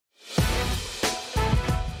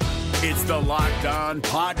It's the Locked On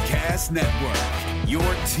Podcast Network, your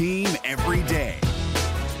team every day.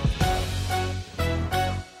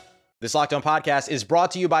 This Locked On Podcast is brought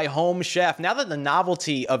to you by Home Chef. Now that the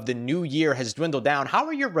novelty of the new year has dwindled down, how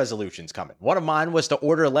are your resolutions coming? One of mine was to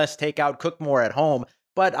order less takeout, cook more at home,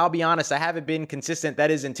 but I'll be honest, I haven't been consistent. That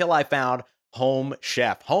is until I found Home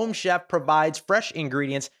Chef. Home Chef provides fresh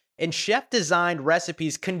ingredients and chef-designed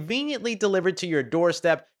recipes conveniently delivered to your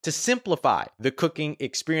doorstep to simplify the cooking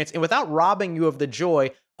experience and without robbing you of the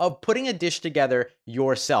joy of putting a dish together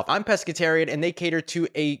yourself. I'm pescatarian and they cater to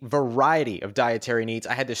a variety of dietary needs.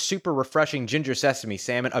 I had this super refreshing ginger sesame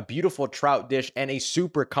salmon, a beautiful trout dish, and a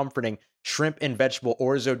super comforting shrimp and vegetable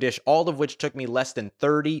orzo dish, all of which took me less than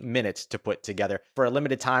 30 minutes to put together. For a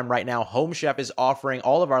limited time right now, Home Chef is offering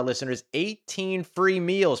all of our listeners 18 free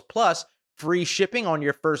meals plus free shipping on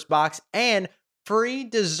your first box and free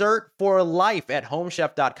dessert for life at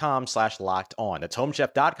homechef.com/lockedon. That's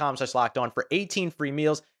homechef.com/lockedon for 18 free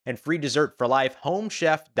meals and free dessert for life.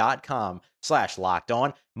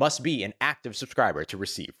 Homechef.com/lockedon. Must be an active subscriber to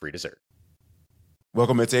receive free dessert.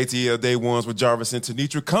 Welcome to ATL Day Ones with Jarvis and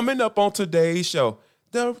Tenitra. Coming up on today's show,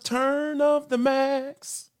 the return of the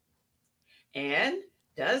Max. And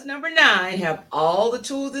does number 9 have all the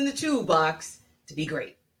tools in the toolbox to be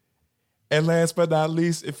great? And last but not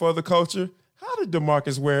least, and for the culture, how did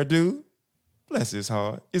DeMarcus Ware do? Bless his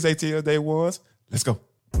heart. It's ATL Day Ones. Let's go.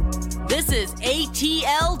 This is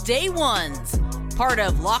ATL Day Ones, part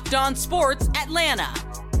of Locked On Sports Atlanta.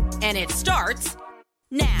 And it starts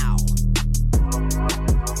now.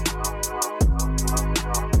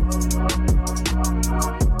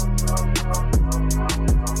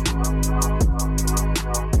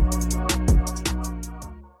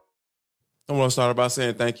 I want to start by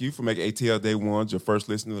saying thank you for making ATL Day Ones your first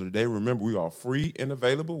listener of the day. Remember, we are free and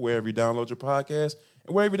available wherever you download your podcast.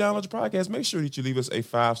 And wherever you download your podcast, make sure that you leave us a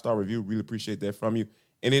 5-star review. Really appreciate that from you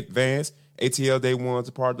in advance. ATL Day Ones,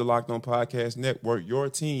 a part of the Locked On Podcast Network, your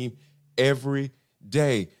team every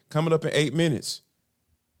day. Coming up in 8 minutes,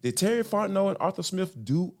 did Terry Fontenot and Arthur Smith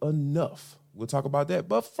do enough? We'll talk about that.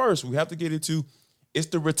 But first, we have to get into it's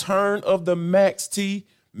the return of the Max T.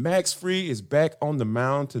 Max Fried is back on the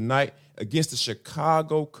mound tonight against the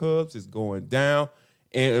Chicago Cubs. It's going down.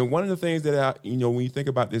 And one of the things that, when you think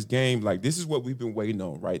about this game, like this is what we've been waiting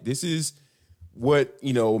on, right? This is what,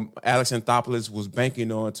 Alex Anthopoulos was banking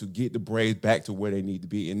on to get the Braves back to where they need to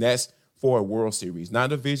be. And that's for a World Series,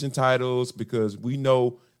 not division titles, because we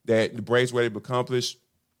know that the Braves were able to accomplish,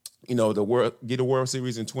 get a World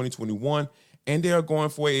Series in 2021. And they are going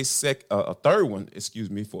for a third one, as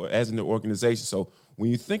in the organization. So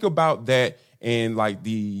when you think about that and like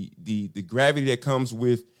the gravity that comes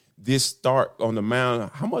with this start on the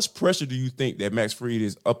mound, how much pressure do you think that Max Fried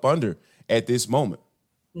is up under at this moment?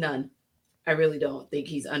 None. I really don't think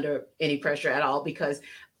he's under any pressure at all, because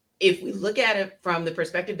if we look at it from the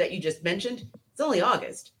perspective that you just mentioned, it's only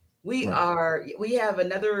August. We have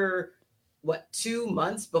another 2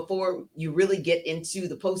 months before you really get into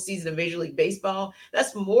the postseason of Major League Baseball.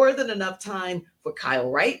 That's more than enough time for Kyle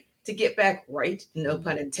Wright to get back right, no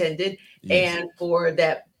pun intended, yes. And for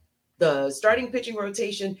the starting pitching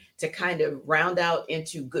rotation to kind of round out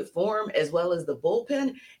into good form, as well as the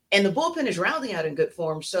bullpen. And the bullpen is rounding out in good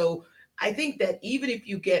form. So I think that even if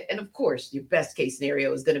you get, and of course, your best case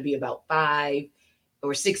scenario is going to be about 5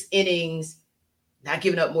 or 6 innings, not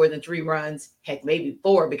giving up more than 3 runs, heck, maybe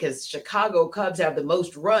 4, because Chicago Cubs have the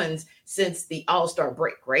most runs since the All-Star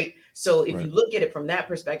break, right? So if you look at it from that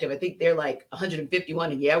perspective, I think they're like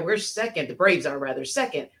 151, and we're second. The Braves are rather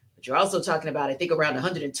second, but you're also talking about, I think, around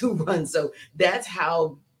 102 runs. So that's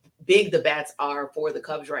how big the bats are for the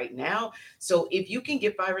Cubs right now. So if you can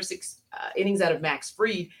get 5 or 6 innings out of Max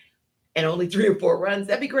Fried and only 3 or 4 runs,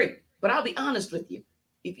 that'd be great. But I'll be honest with you.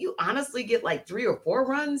 If you honestly get like 3 or 4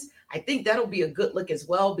 runs, I think that'll be a good look as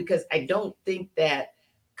well, because I don't think that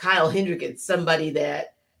Kyle Hendrick is somebody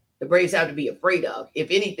that the Braves have to be afraid of.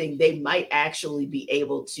 If anything, they might actually be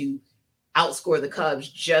able to outscore the Cubs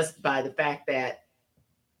just by the fact that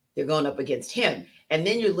they're going up against him. And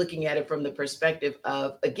then you're looking at it from the perspective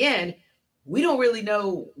of, again, we don't really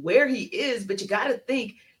know where he is, but you got to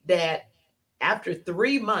think that after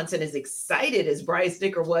 3 months, and as excited as Bryce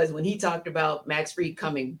Dicker was when he talked about Max Fried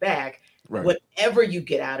coming back, whatever you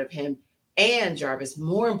get out of him, and Jarvis,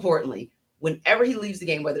 more importantly, whenever he leaves the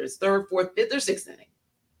game, whether it's 3rd, 4th, 5th, or 6th inning,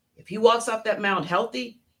 if he walks off that mound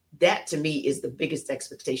healthy, that to me is the biggest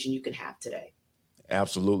expectation you can have today.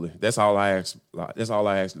 Absolutely. That's all I ask.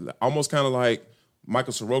 Almost kind of like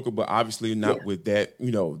Michael Soroka, but obviously not with that,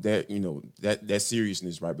 that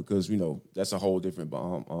seriousness, right? Because, that's a whole different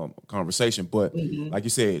conversation. But like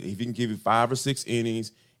you said, if he can give you 5 or 6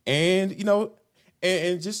 innings And,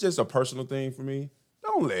 and just a personal thing for me,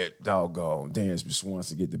 don't let doggone Dansby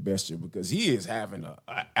Swanson get the best year because he is having a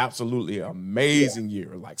absolutely amazing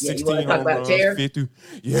year. Like 16 home runs, 16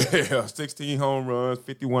 home runs,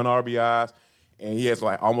 51 RBIs, and he has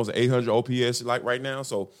like almost 800 OPS like right now.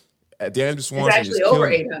 So Dansby Swanson it's actually is over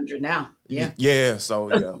killing 800 now. Yeah. Yeah.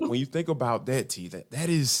 So when you think about that, T, that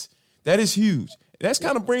is huge. That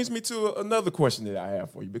kind of brings me to another question that I have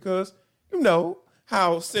for you because you know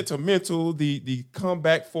how sentimental the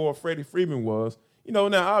comeback for Freddie Freeman was. Now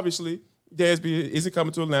obviously Dansby isn't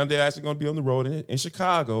coming to Atlanta. They're actually going to be on the road in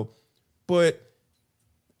Chicago. But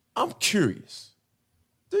I'm curious.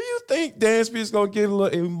 Do you think Dansby is going to get a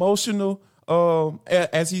little emotional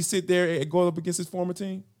as he sit there and go up against his former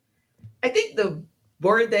team? I think the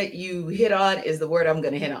word that you hit on is the word I'm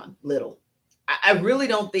going to hit on, little. I really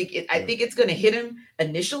don't think it. I think it's going to hit him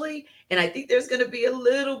initially. And I think there's going to be a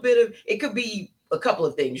little bit of, it could be a couple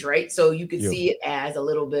of things, right? So you could see it as a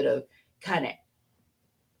little bit of kind of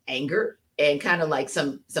anger and kind of like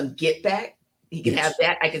some get back. He can have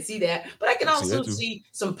that. I can see that. But I can also see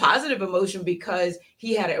some positive emotion because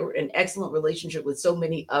he had an excellent relationship with so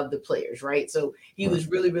many of the players, right? So he was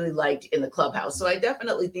really, really liked in the clubhouse. So I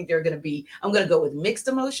definitely think I'm going to go with mixed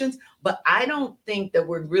emotions, but I don't think that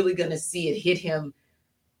we're really going to see it hit him,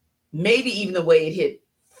 maybe even the way it hit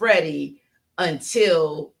Freddie,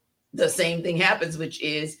 until the same thing happens, which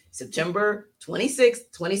is September 26th,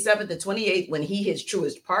 27th, and 28th, when he hits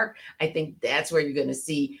Truist Park. I think that's where you're going to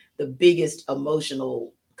see the biggest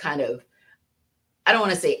emotional kind of, I don't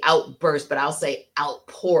want to say outburst, but I'll say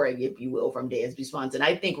outpouring, if you will, from Dansby Swanson.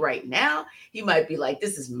 I think right now he might be like,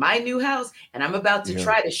 this is my new house, and I'm about to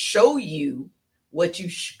try to show you what you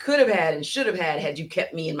could have had and should have had you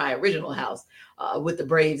kept me in my original house. With the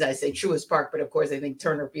Braves, I say Truist Park, but of course I think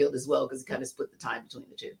Turner Field as well, because it kind of split the time between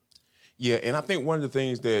the two. Yeah, and I think one of the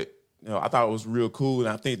things that I thought was real cool, and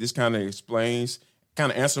I think this kind of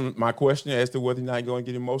answered my question as to whether or not you're going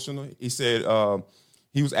to get emotional. He said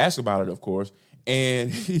he was asked about it, of course,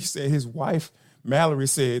 and he said his wife Mallory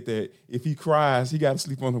said that if he cries, he got to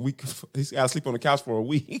sleep on He's got to sleep on the couch for a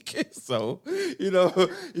week. So,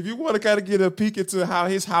 if you want to kind of get a peek into how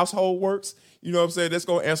his household works, you know what I'm saying, that's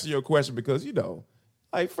going to answer your question because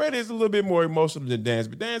like Freddie is a little bit more emotional than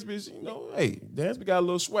Dansby. Dansby's, Dansby got a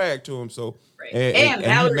little swag to him. So, and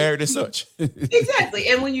he married as such. Exactly.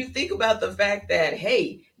 And when you think about the fact that,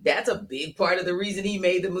 hey, that's a big part of the reason he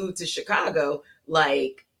made the move to Chicago.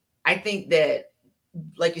 Like, I think that,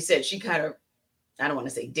 like you said, she kind of, I don't want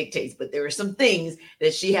to say dictates, but there are some things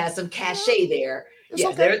that she has some cachet there.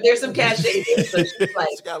 There's some cachet there. So she's like,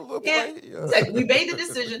 we made the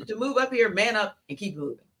decision to move up here, man up, and keep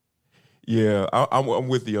moving. Yeah, I'm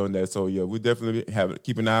with you on that. So yeah, we definitely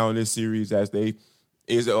keep an eye on this series as the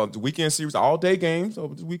weekend series, all day games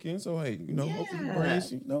over this weekend. So hey, hopefully the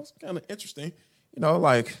Braves, it's kind of interesting.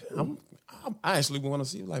 Like I actually want to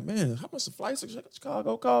see like, man, how much the flights to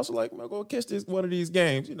Chicago cost? So like, I'm gonna go catch one of these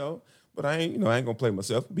games, But I ain't gonna play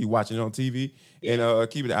myself. I'll be watching it on TV and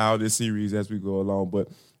keep an eye on this series as we go along. But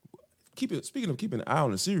speaking of keeping an eye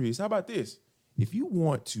on the series, how about this? If you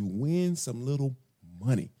want to win some little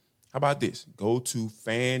money, how about this? Go to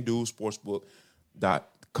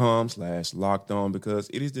FanDuelSportsbook.com/lockedon because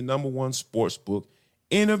it is the number one sports book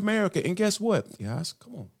in America. And guess what, guys?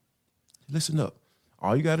 Come on. Listen up.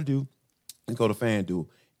 All you got to do is go to FanDuel.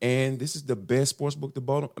 And this is the best sports book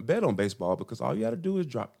to bet on baseball because all you got to do is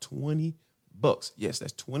drop $20. Yes,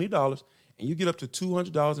 that's $20. And you get up to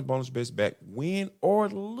 $200 in bonus bets back, win or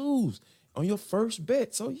lose on your first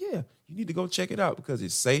bet. So, yeah, you need to go check it out because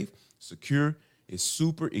it's safe, secure, it's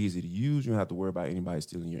super easy to use. You don't have to worry about anybody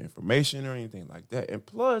stealing your information or anything like that. And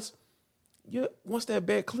plus, once that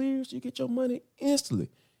bet clears, you get your money instantly.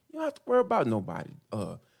 You don't have to worry about nobody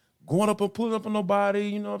going up and pulling up on nobody,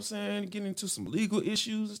 you know what I'm saying, getting into some legal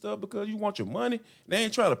issues and stuff because you want your money. They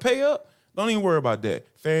ain't trying to pay up. Don't even worry about that.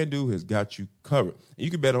 FanDuel has got you covered. And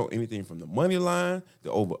you can bet on anything from the money line,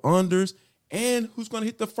 the over-unders, and who's going to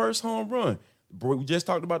hit the first home run. We just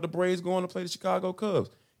talked about the Braves going to play the Chicago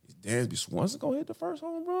Cubs. Is Dansby Swanson going to hit the first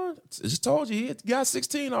home run? I just told you, he got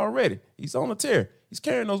 16 already. He's on a tear. He's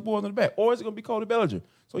carrying those boys in the back. Or is it going to be Cody Bellinger?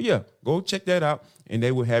 So, yeah, go check that out, and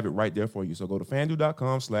they will have it right there for you. So go to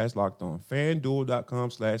FanDuel.com/lockedon,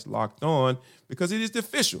 FanDuel.com/lockedon, because it is the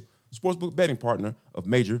official sportsbook betting partner of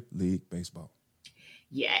Major League Baseball.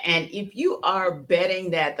 Yeah, and if you are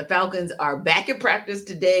betting that the Falcons are back in practice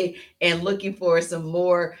today and looking for some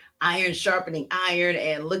more iron sharpening iron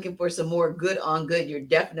and looking for some more good on good, you're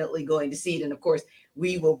definitely going to see it. And, of course,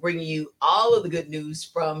 we will bring you all of the good news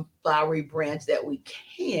from Flowery Branch that we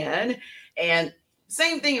can. And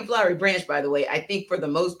Same thing in Flowery Branch, by the way. I think for the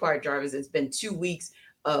most part, Jarvis, it's been 2 weeks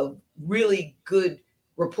of really good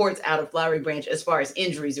reports out of Flowery Branch as far as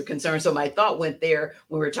injuries are concerned. So my thought went there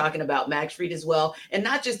when we were talking about Max Fried as well. And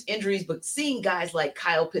not just injuries, but seeing guys like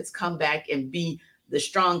Kyle Pitts come back and be the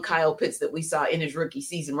strong Kyle Pitts that we saw in his rookie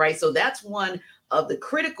season, right? So that's one of the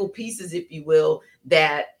critical pieces, if you will,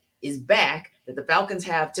 that is back that the Falcons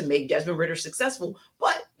have to make Desmond Ridder successful.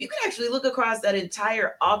 But you can actually look across that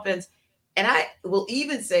entire offense. And I will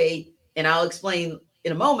even say, and I'll explain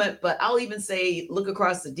in a moment, but I'll even say, look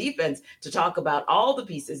across the defense to talk about all the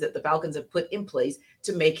pieces that the Falcons have put in place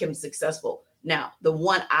to make him successful. Now, the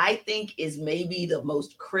one I think is maybe the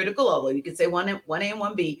most critical, although you could say 1A and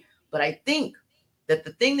 1B, but I think that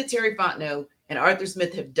the thing that Terry Fontenot and Arthur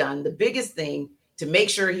Smith have done, the biggest thing to make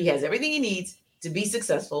sure he has everything he needs to be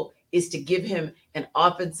successful is to give him an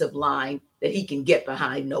offensive line that he can get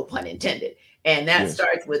behind, no pun intended. And that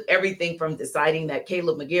starts with everything from deciding that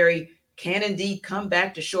Caleb McGarry can indeed come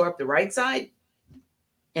back to shore up the right side.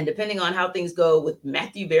 And depending on how things go with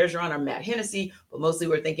Matthew Bergeron or Matt Hennessy, but mostly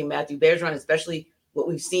we're thinking Matthew Bergeron, especially what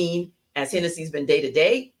we've seen as Hennessy's been day to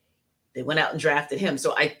day, they went out and drafted him.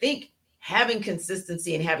 So I think having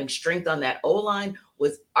consistency and having strength on that O-line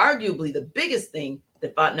was arguably the biggest thing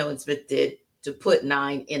that Fontenot and Smith did to put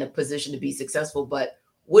 9 in a position to be successful. But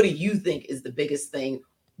what do you think is the biggest thing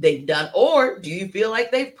they've done? Or do you feel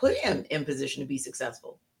like they've put him in position to be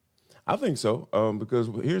successful? I think so, because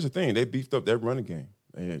here's the thing. They beefed up that running game,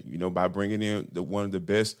 by bringing in one of the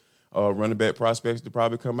best running back prospects to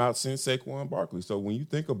probably come out since Saquon Barkley. So when you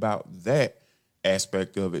think about that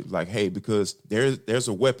aspect of it, like, hey, because there's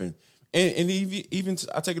a weapon. And even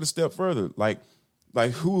I take it a step further, like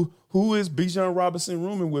who is Bijan Robinson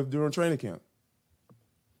rooming with during training camp?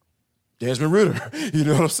 Desmond Ridder. You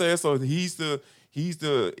know what I'm saying? So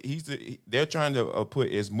they're trying to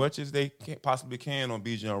put as much as they possibly can on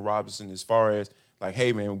Bijan Robinson as far as like,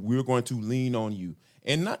 hey man, we're going to lean on you,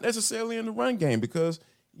 and not necessarily in the run game because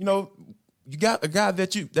you got a guy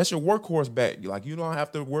that's your workhorse back. Like you don't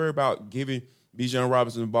have to worry about giving Bijan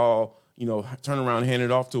Robinson the ball, turn around and hand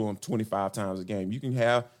it off to him 25 times a game. You can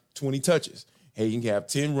have 20 touches. Hey, you can have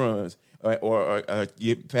 10 runs or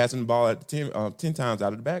passing the ball at 10 times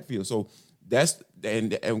out of the backfield. So that's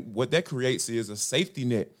and what that creates is a safety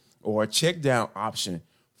net or a check down option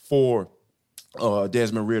for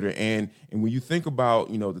Desmond Ridder. And when you think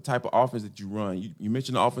about the type of offense that you run, you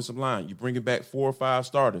mentioned the offensive line. You bring it back 4 or 5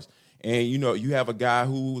 starters, and you have a guy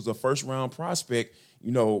who was a first round prospect,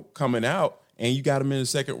 coming out, and you got him in the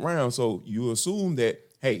second round. So you assume that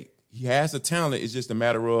hey, he has the talent. It's just a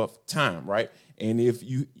matter of time, right? And if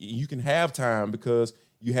you can have time because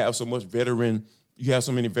you have so much veteran. You have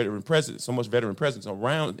so much veteran presence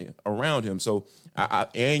around him. So,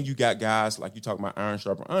 and you got guys like you talk about iron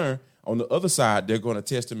sharper iron. On the other side, they're going to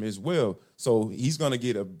test him as well. So he's going to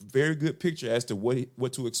get a very good picture as to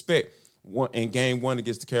what to expect in game 1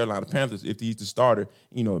 against the Carolina Panthers if he's the starter.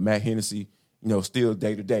 Matt Hennessy, still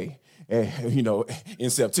day to day, in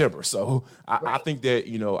September. So I think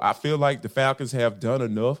that I feel like the Falcons have done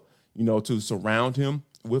enough, to surround him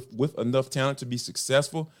with enough talent to be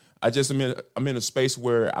successful. I'm in a space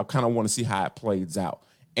where I kind of want to see how it plays out.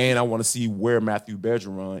 And I want to see where Matthew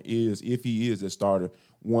Bergeron is, if he is a starter,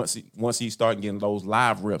 once he starts getting those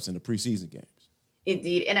live reps in the preseason games.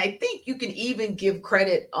 Indeed. And I think you can even give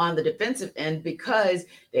credit on the defensive end because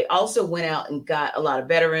they also went out and got a lot of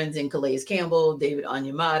veterans in Calais Campbell, David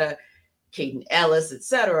Onyemata, Caden Ellis, et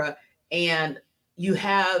cetera. And you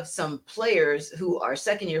have some players who are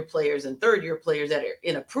second-year players and third-year players that are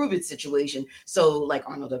in a prove-it situation. So like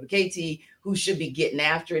Arnold WKT, who should be getting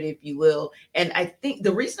after it, if you will. And I think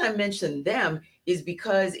the reason I mentioned them is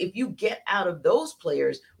because if you get out of those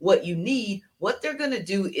players what you need, what they're going to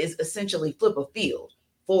do is essentially flip a field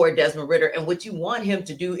for Desmond Ridder. And what you want him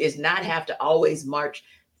to do is not have to always march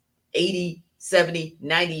 80, 70,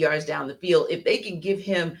 90 yards down the field. If they can give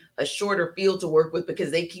him a shorter field to work with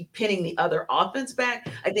because they keep pinning the other offense back,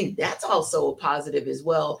 I think that's also a positive as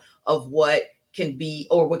well of what can be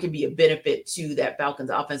a benefit to that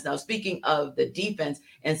Falcons offense. Now, speaking of the defense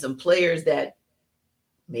and some players that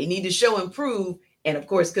may need to show improve and of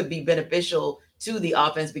course could be beneficial to the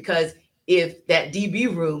offense because if that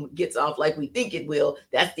DB room gets off like we think it will,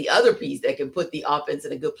 that's the other piece that can put the offense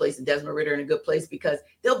in a good place and Desmond Ridder in a good place because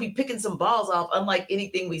they'll be picking some balls off, unlike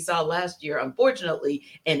anything we saw last year, unfortunately.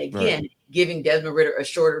 And again, giving Desmond Ridder a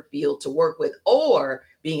shorter field to work with or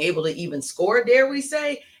being able to even score, dare we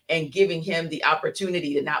say, and giving him the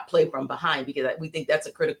opportunity to not play from behind because we think that's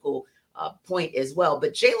a critical point as well.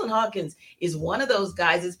 But Jalen Hawkins is one of those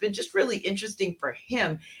guys. It's been just really interesting for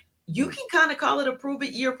him. you can kind of call it a prove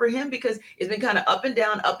it year for him because it's been kind of up and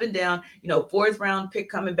down, fourth round pick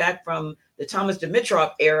coming back from the Thomas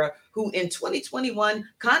Dimitrov era, who in 2021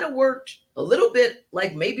 kind of worked a little bit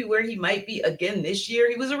like maybe where he might be again this year.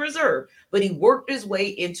 He was a reserve, but he worked his way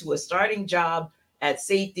into a starting job at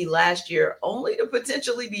safety last year, only to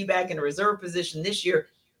potentially be back in a reserve position this year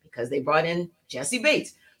because they brought in Jesse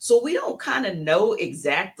Bates. So we don't kind of know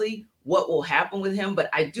exactly what will happen with him, but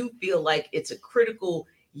I do feel like it's a critical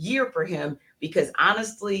year for him because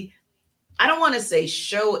honestly, I don't want to say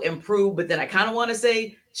show improve, but then I kind of want to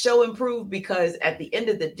say show improve because at the end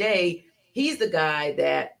of the day, he's the guy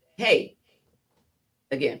that, hey,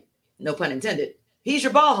 again, no pun intended, he's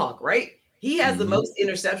your ball hawk, right? He has the most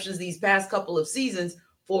interceptions these past couple of seasons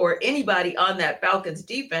for anybody on that Falcons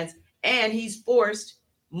defense, and he's forced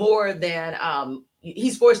more than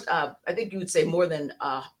I think you would say more than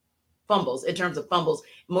fumbles in terms of fumbles,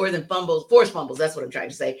 more than fumbles, forced fumbles. That's what I'm trying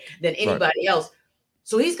to say than anybody else.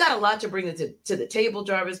 So he's got a lot to bring to the table,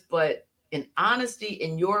 Jarvis. But in honesty,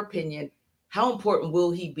 in your opinion, how important will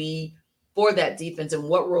he be for that defense, and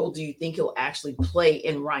what role do you think he'll actually play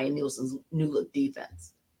in Ryan Nielsen's new look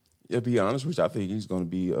defense? To be honest, which I think he's going to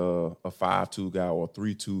be a 5-2 guy or a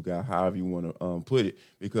 3-2 guy, however you want to put it,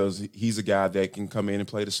 because he's a guy that can come in and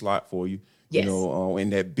play the slot for you. Yes. You know, in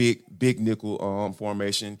that big nickel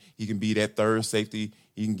formation, he can be that third safety.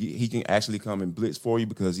 He can actually come and blitz for you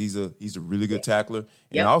because he's a really good tackler.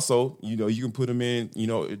 And also, you know, you can put him in, you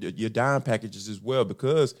know, your dime packages as well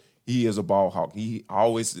because he is a ball hawk. He's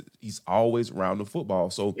always around the football.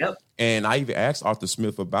 So, and I even asked Arthur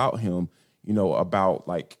Smith about him, you know, about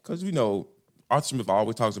because we know Arthur Smith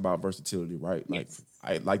always talks about versatility, right?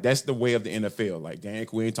 Like that's the way of the NFL. Like Dan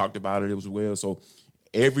Quinn talked about it as well. So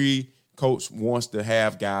every coach wants to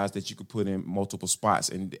have guys that you could put in multiple spots.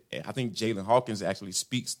 And I think Jalen Hawkins actually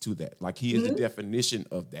speaks to that. Like he is the definition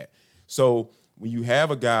of that. So when you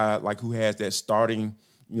have a guy like who has that starting,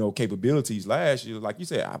 you know, capabilities last year, like you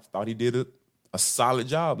said, I thought he did a solid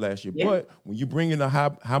job last year. Yeah. But when you bring in a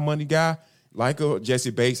high money guy like a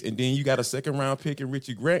Jesse Bates, and then you got a second round pick in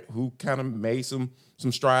Richie Grant, who kind of made some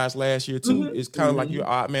strides last year too, it's kind of like you're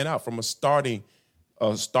odd man out from a starting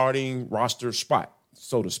roster spot,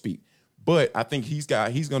 so to speak. But I think he's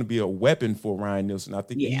going to be a weapon for Ryan Nielsen. I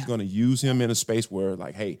think he's going to use him in a space where,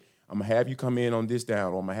 like, hey, I'm going to have you come in on this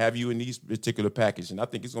down, or I'm going to have you in these particular package. And I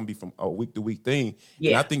think it's going to be from a week-to-week thing.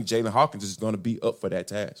 Yeah. And I think Jalen Hawkins is going to be up for that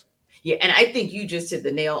task. Yeah, and I think you just hit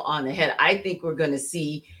the nail on the head. I think we're going to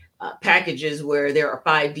see packages where there are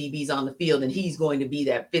 5 DBs on the field, and he's going to be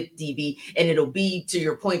that 5th DB. And it'll be, to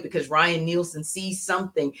your point, because Ryan Nielsen sees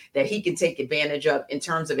something that he can take advantage of in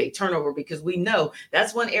terms of a turnover, because we know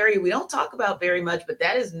that's one area we don't talk about very much, but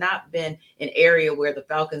that has not been an area where the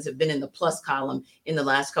Falcons have been in the plus column in the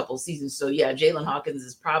last couple of seasons. So yeah, Jalen Hawkins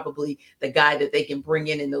is probably the guy that they can bring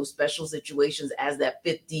in those special situations as that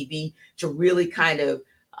 5th DB to really kind of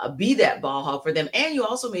be that ball hawk for them. And you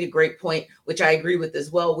also made a great point, which I agree with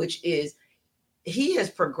as well, which is he has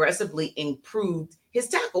progressively improved his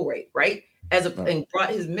tackle rate, right? And brought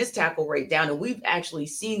his missed tackle rate down. And we've actually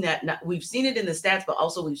seen that. We've seen it in the stats, but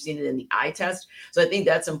also we've seen it in the eye test. So I think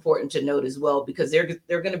that's important to note as well, because there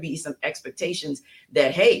are going to be some expectations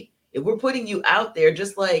that, hey, if we're putting you out there,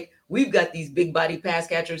 just like we've got these big body pass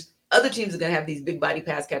catchers, other teams are going to have these big body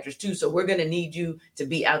pass catchers too. So we're going to need you to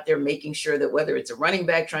be out there making sure that whether it's a running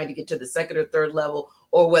back trying to get to the second or third level,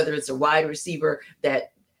 or whether it's a wide receiver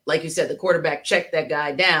that, like you said, the quarterback checked that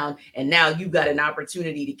guy down, and now you've got an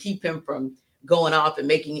opportunity to keep him from going off and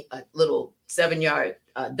making a little 7-yard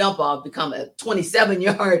dump off become a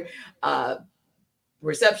 27-yard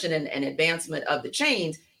reception and advancement of the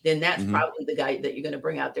chains, then that's probably the guy that you're going to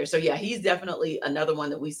bring out there. So yeah, he's definitely another one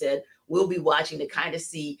that we said we'll be watching to kind of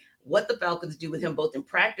see what the Falcons do with him, both in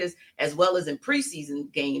practice as well as in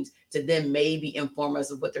preseason games, to then maybe inform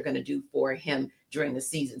us of what they're going to do for him during the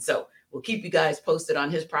season. So we'll keep you guys posted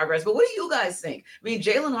on his progress. But what do you guys think? I mean,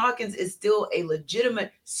 Jalen Hawkins is still a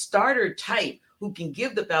legitimate starter type who can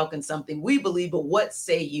give the Falcons something, we believe. But what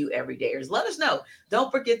say you, everydayers? Let us know.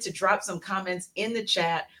 Don't forget to drop some comments in the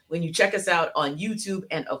chat when you check us out on YouTube.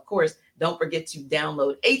 And of course, don't forget to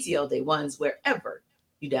download ATL Day Ones wherever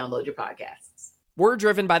you download your podcasts. We're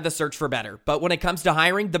driven by the search for better, but when it comes to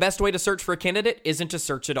hiring, the best way to search for a candidate isn't to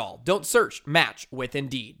search at all. Don't search, match with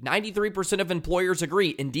Indeed. 93% of employers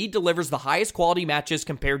agree Indeed delivers the highest quality matches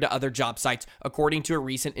compared to other job sites, according to a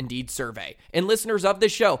recent Indeed survey. And listeners of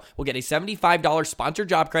this show will get a $75 sponsored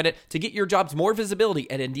job credit to get your jobs more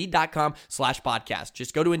visibility at Indeed.com/podcast.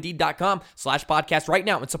 Just go to Indeed.com/podcast right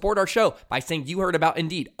now and support our show by saying you heard about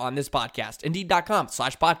Indeed on this podcast.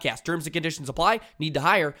 Indeed.com/podcast. Terms and conditions apply. Need to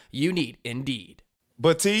hire? You need Indeed.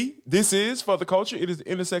 But T, this is for the culture. It is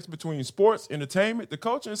the intersection between sports, entertainment, the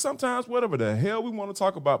culture, and sometimes whatever the hell we want to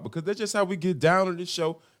talk about, because that's just how we get down on this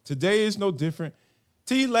show. Today is no different.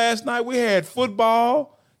 T, last night we had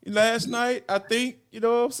football. Last night, I think, you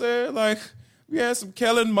know what I'm saying? Like, we had some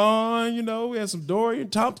Kellen Mond, you know, we had some Dorian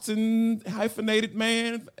Thompson, hyphenated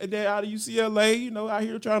man out of UCLA, you know, out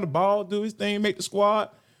here trying to ball, do his thing, make the squad.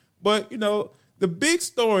 But, you know, the big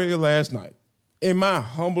story last night, in my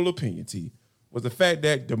humble opinion, T, was the fact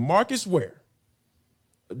that DeMarcus Ware,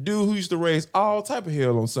 a dude who used to raise all type of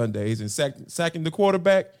hell on Sundays and sacking the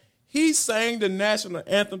quarterback, he sang the national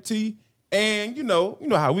anthem, T, and you know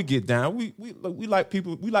how we get down. We like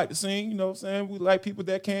people, we like to sing, you know what I'm saying? We like people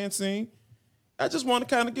that can sing. I just want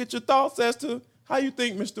to kind of get your thoughts as to how you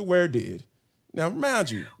think Mr. Ware did. Now,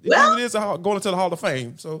 mind you, it is going into the Hall of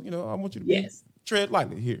Fame, so, you know, I want you to tread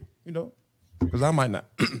lightly here, you know, because I might not.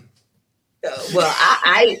 Well,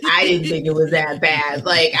 I didn't think it was that bad.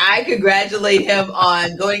 Like, I congratulate him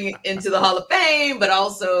on going into the Hall of Fame, but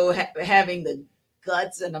also having the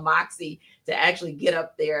guts and the moxie to actually get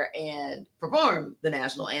up there and perform the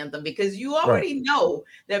national anthem, because you already know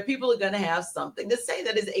that people are going to have something to say.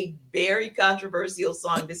 That is a very controversial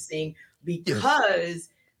song to sing, because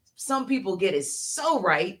some people get it so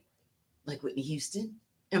right, like Whitney Houston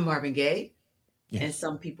and Marvin Gaye, and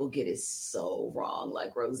some people get it so wrong,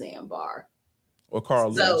 like Roseanne Barr. Or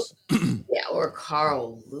Carl Lewis. Or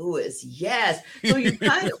Carl Lewis. Yes. So you're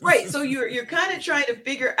kind of right. So you're kind of trying to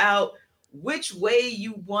figure out which way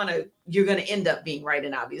you're going to end up being right.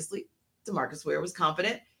 And obviously, DeMarcus Ware was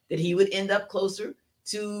confident that he would end up closer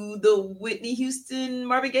to the Whitney Houston,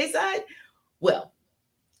 Marvin Gaye side. Well,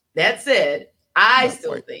 that said, I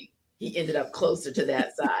still think he ended up closer to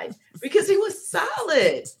that side because he was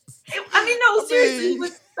solid. Seriously, he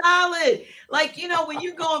was solid. Like, you know, when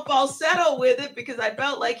you go and falsetto with it, because I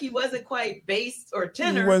felt like he wasn't quite bass or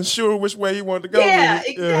tenor. He wasn't sure which way he wanted to go. Yeah,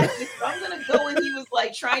 exactly. So I'm going to go, and he was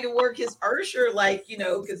like trying to work his Ursher, like, you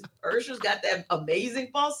know, because Ursher's got that amazing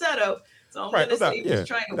falsetto. So I'm going to say he was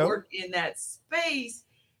trying to work in that space.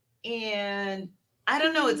 And I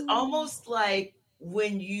don't know, it's almost like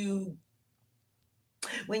when you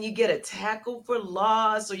get a tackle for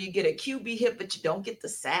loss, or you get a QB hit, but you don't get the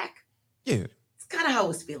sack. Yeah. It's kind of how I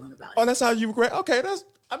was feeling about it. Oh, that's how you were. Okay,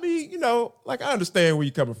 you know, like, I understand where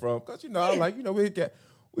you're coming from. Because, you know, I like, you know,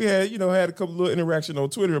 we had a couple little interaction on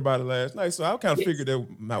Twitter about it last night. So I kind of figured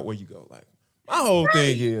out where you go. Like, my whole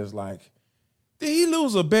thing is, like, did he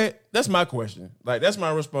lose a bet? That's my question. Like, that's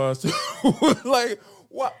my response to like,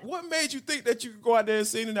 what made you think that you could go out there and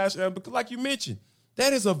sing the national anthem? Because, like you mentioned,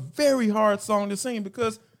 that is a very hard song to sing,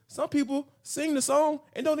 because some people sing the song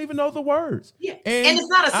and don't even know the words. Yeah, and it's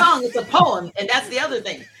not a song, it's a poem, and that's the other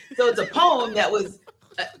thing. So it's a poem that was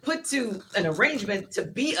put to an arrangement to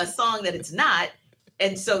be a song that it's not.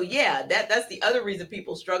 And so, that's the other reason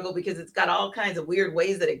people struggle, because it's got all kinds of weird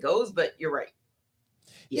ways that it goes, but you're right.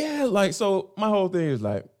 Yeah, like, so my whole thing was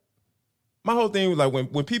like,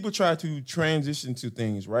 when people try to transition to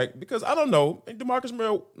things, right? Because I don't know,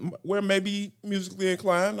 DeMarcus Ware may be musically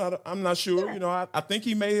inclined. I'm not sure. Yeah. You know, I think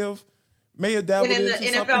he may have dabbled in the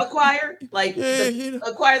into NFL something. choir, like a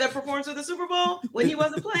choir that performs for the Super Bowl when he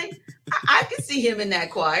wasn't playing. I could see him in that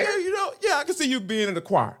choir. Yeah, you know, I can see you being in the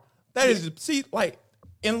choir. That is, see, like,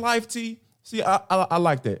 in life, T. See, I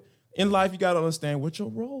like that. In life, you got to understand what your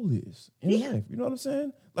role is in life. You know what I'm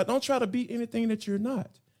saying? Like, don't try to be anything that you're not.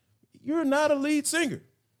 You're not a lead singer.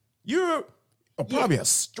 You're probably a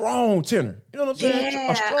strong tenor. You know what I'm saying?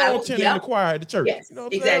 A strong tenor in the choir at the church. Yes, you know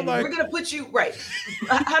what exactly. Like, we're going to put you right.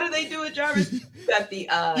 How do they do it, Jarvis? You got the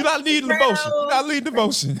you're not leading devotion. You're not leading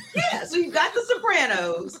devotion. Yeah, so you got the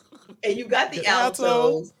sopranos, and you got the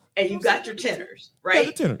altos, and you got your tenors, right?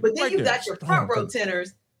 The tenor, but then right you there. got your front row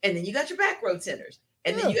tenors, and then you got your back row tenors,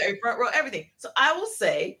 and then you got your front row everything. So I will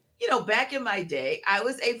say, you know, back in my day, I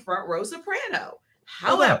was a front row soprano.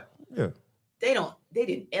 However, they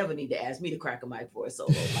didn't ever need to ask me to crack a mic for a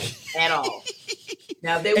solo, like, at all.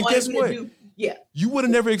 Now, if they wanted me to do, you would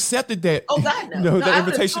have never accepted that. Oh God, no. That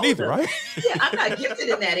invitation either, right? Yeah, I'm not gifted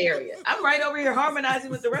in that area. I'm right over here harmonizing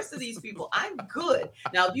with the rest of these people. I'm good.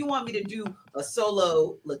 Now, if you want me to do a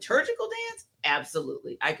solo liturgical dance,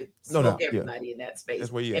 absolutely. I could smoke everybody in that space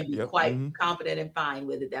and be quite confident and fine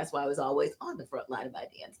with it. That's why I was always on the front line of my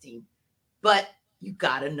dance team. But you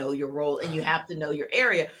got to know your role, and you have to know your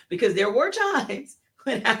area, because there were times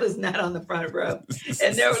when I was not on the front row.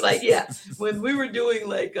 And they were like, when we were doing,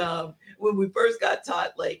 like, when we first got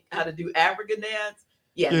taught, like, how to do African dance,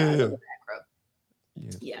 I was on the back row.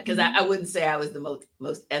 Yeah, because I wouldn't say I was the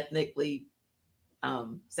most ethnically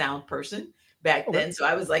sound person back then. So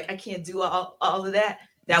I was like, I can't do all of that.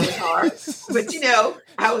 That was hard. But,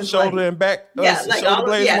 I was shoulder like, and back. Shoulder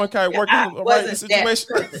blades, one kind working right in the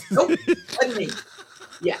situation. Nope, wasn't me.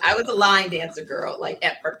 Yeah, I was a line dancer girl, like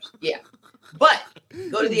at first. Yeah. But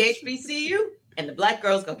go to the HBCU and the black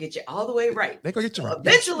girls gonna get you all the way right. They gonna get you right.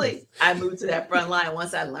 Eventually, I moved to that front line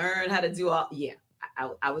once I learned how to do all. Yeah,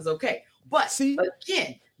 I was okay. But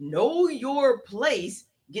again, know your place.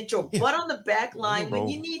 Get your butt on the back line when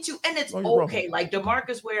you need to, and it's okay. Like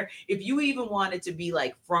DeMarcus, where if you even wanted to be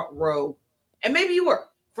like front row, and maybe you were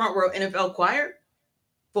front row NFL choir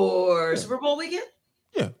for Super Bowl weekend.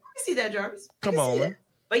 Yeah, I see that, Jarvis. Come on, man.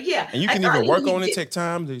 But yeah, and you can even work on it, take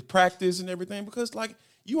time to practice and everything, because like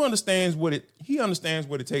he understands what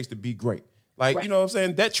it takes to be great. Like, you know what I'm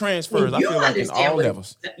saying? That transfers, I feel like, in all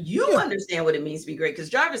levels. You understand what it means to be great, because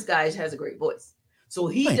Jarvis, guys, has a great voice. So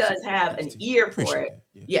he does have an ear for it.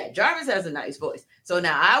 Yeah, Jarvis has a nice voice. So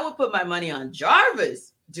now I would put my money on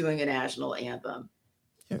Jarvis doing a national anthem.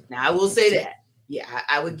 Yeah. Now I will say that. Yeah,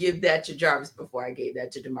 I would give that to Jarvis before I gave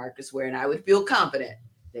that to DeMarcus Ware, and I would feel confident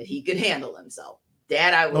that he could handle himself.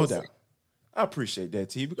 That I will say. No doubt. I appreciate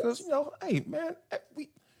that, T, because, hey, man,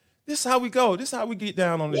 this is how we go. This is how we get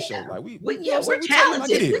down on this show. Like we're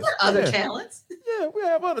talented. We got other talents. Yeah, we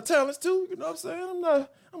have other talents too. You know what I'm saying?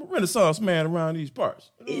 I'm a Renaissance man around these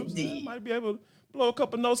parts. You know Indeed. I might be able to blow a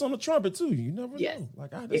couple notes on the trumpet too. You never know.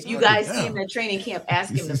 Like, if you guys see him at training camp,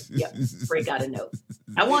 ask him to break out a note.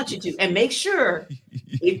 I want you to. And make sure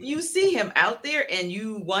if you see him out there and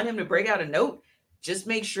you want him to break out a note, just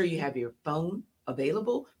make sure you have your phone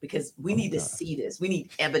available, because we need to see this. We need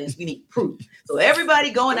evidence. We need proof. So everybody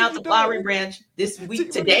going out to Flowery Branch this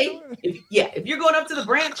week today, if you're going up to the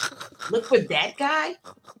branch, look for that guy.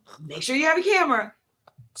 Make sure you have a camera.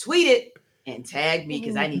 Tweet it and tag me,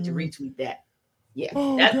 because I need to retweet that. Yeah,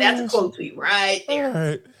 that's a quote tweet right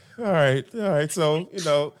there. All right.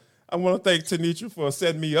 So, I want to thank Tenitra for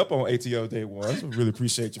setting me up on ATL Day 1. So really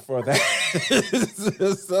appreciate you for that.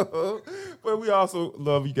 But we also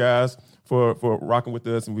love you guys for rocking with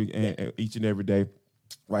us and each and every day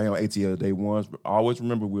right on ATL Day 1. But always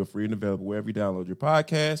remember, we're free and available wherever you download your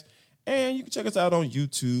podcast. And you can check us out on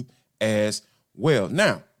YouTube as well.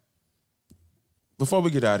 Now, before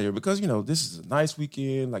we get out of here, because, this is a nice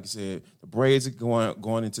weekend. Like I said, the Braves are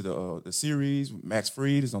going into the series. Max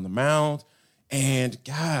Fried is on the mound. And,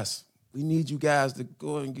 guys, we need you guys to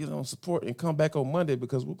go and get on support and come back on Monday,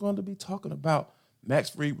 because we're going to be talking about Max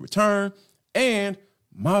Fried return and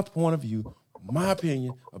my point of view, my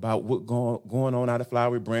opinion about what's going on out of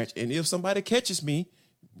Flowery Branch, and if somebody catches me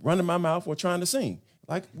running my mouth or trying to sing.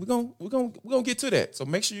 Like, we're gonna get to that. So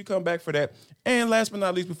make sure you come back for that. And last but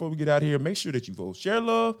not least, before we get out of here, make sure that you vote, share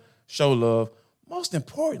love, show love. Most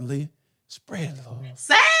importantly, spread love.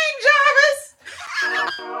 Sing, Jarvis!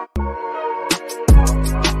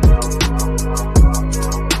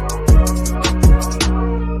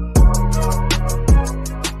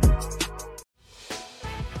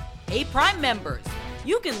 Hey, Prime members,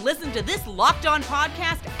 you can listen to this Locked On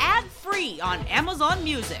podcast ad-free on Amazon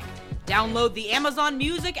Music. Download the Amazon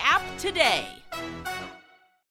Music app today.